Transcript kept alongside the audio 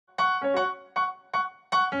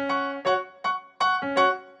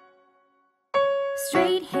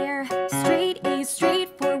Straight hair, straight A's,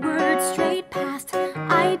 straightforward, straight past.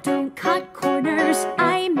 I don't cut corners,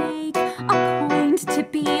 I make a point to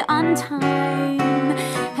be on time.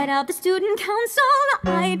 Head out the student council,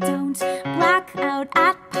 I don't black out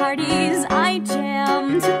at parties. I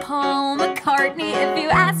jam to Paul McCartney. If you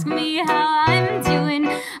ask me how I'm doing,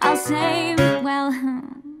 I'll say, well,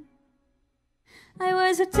 I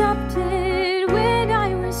was adopted when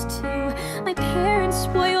I was 2. My parents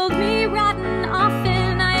spoiled me rotten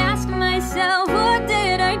often. I ask myself, what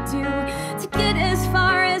did I do to get as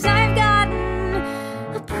far as I've gotten?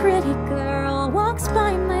 A pretty girl walks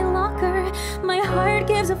by my locker. My heart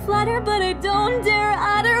gives a flutter, but I don't dare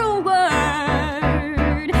utter a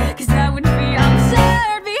word, 'cause that would be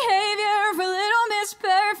absurd behavior for little Miss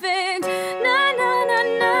Perfect. Na na na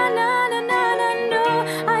na na na na na, no,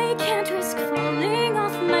 I can't risk falling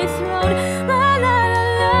off my throne. La la la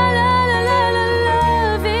la la la la la,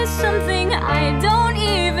 love is something I don't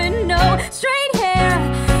even know. Straight hair,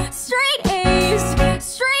 straight A's,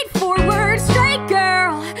 straightforward, straight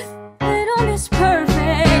girl, little Miss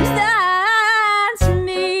Perfect, that's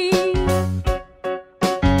me.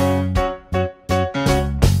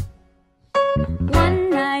 One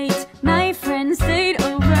night, my friends stayed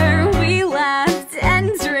over. We laughed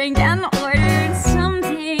and drank and ordered.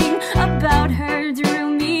 Something about her drew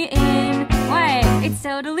me in. Wait, it's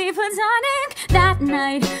totally platonic. That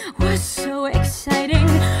night was so exciting.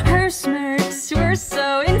 Her smirks were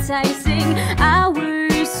so enticing.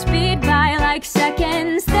 Hours speed by like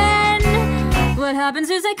seconds. Then what happens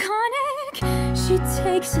is iconic. She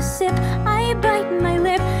takes a sip, I bite my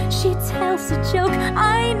lip. She tells a joke,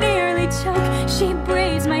 I nearly choke. She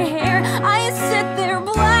braids my hair, I sit there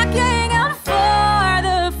blacking out for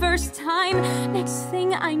the first time. Next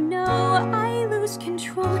thing I know, I lose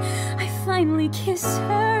control. I finally kiss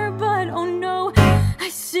her, but oh no, I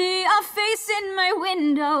see a face in my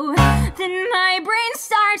window. Then my brain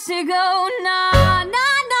starts to go, nah,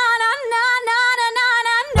 nah, nah, nah, nah, nah, nah, nah,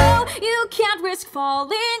 nah, no. You can't risk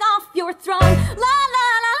falling off your throne. La, la,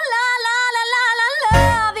 la, la, la, la, la, la,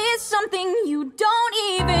 love is something you don't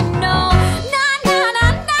even know. Nah, nah,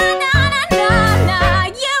 nah, nah, nah, nah, nah, nah.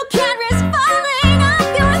 You can't risk falling off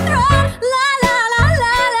your throne. La, la, la,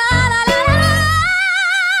 la, la, la, la, la, love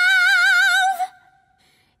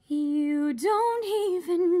you don't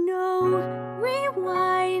even know.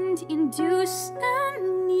 Rewind, induce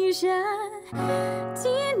amnesia.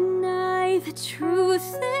 Deny the truth,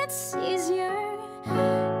 it's easier.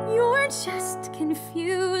 You're just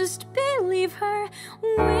confused, believe her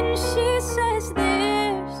when she says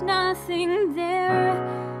there's nothing there.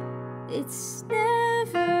 It's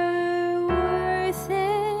never worth it.